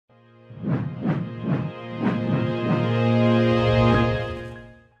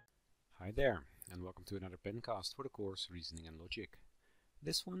there, and welcome to another Pencast for the course Reasoning and Logic.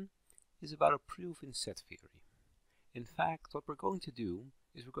 This one is about a proof in set theory. In fact, what we're going to do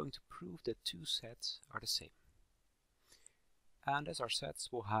is we're going to prove that two sets are the same. And as our sets,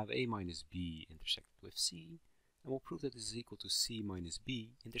 we'll have A minus B intersected with C, and we'll prove that this is equal to C minus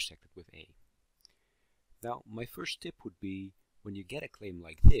B intersected with A. Now, my first tip would be, when you get a claim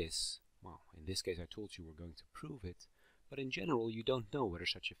like this, well, in this case I told you we're going to prove it, but in general you don't know whether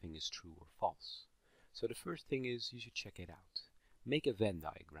such a thing is true or false. So the first thing is you should check it out. Make a Venn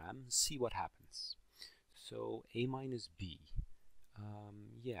diagram, see what happens. So A minus B,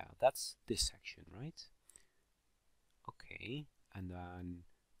 yeah, that's this section, right? Okay, and then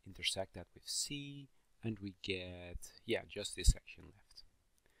intersect that with C, and we get, yeah, just this section left.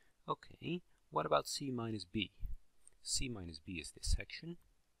 Okay, what about C minus B? C minus B is this section.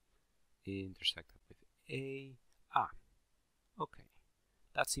 Intersect that with A. Okay,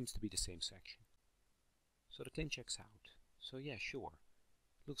 that seems to be the same section. So the claim checks out. So yeah, sure,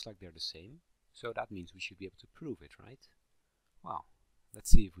 looks like they're the same. So that means we should be able to prove it, right? Well, let's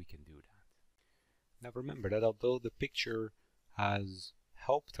see if we can do that. Now remember that although the picture has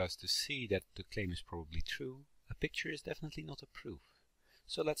helped us to see that the claim is probably true, a picture is definitely not a proof.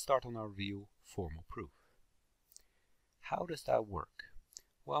 So let's start on our real formal proof. How does that work?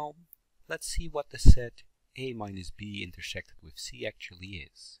 Well, let's see what the set A minus B intersected with C actually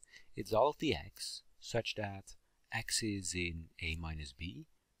is. It's all of the x, such that x is in A minus B,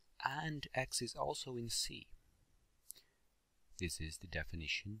 and x is also in C. This is the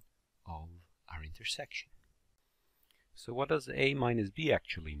definition of our intersection. So what does A minus B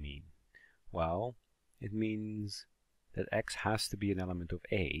actually mean? Well, it means that x has to be an element of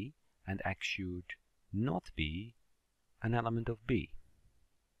A, and x should not be an element of B.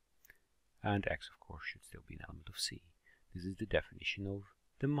 And x, of course, should still be an element of C. This is the definition of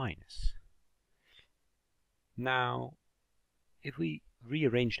the minus. Now, if we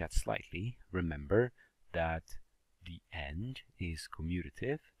rearrange that slightly, remember that the end is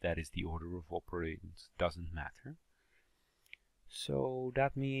commutative, that is, the order of operands doesn't matter. So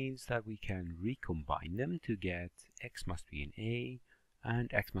that means that we can recombine them to get x must be in A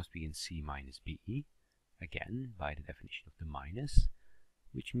and x must be in C minus B, again by the definition of the minus,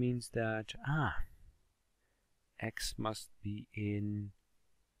 which means that x must be in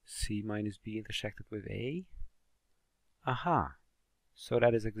C minus B intersected with A. Aha! So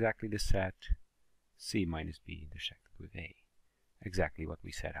that is exactly the set C minus B intersected with A. Exactly what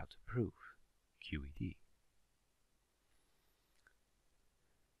we set out to prove. QED.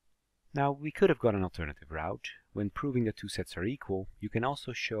 Now, we could have gone an alternative route. When proving that two sets are equal, you can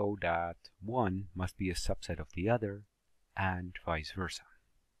also show that one must be a subset of the other, and vice versa.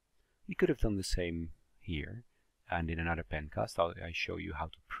 We could have done the same here, and in another Pencast I show you how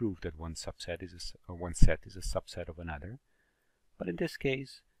to prove that one subset is one set is a subset of another. But in this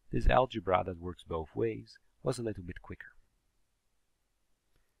case, this algebra that works both ways was a little bit quicker.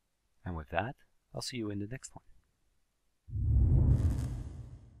 And with that, I'll see you in the next one.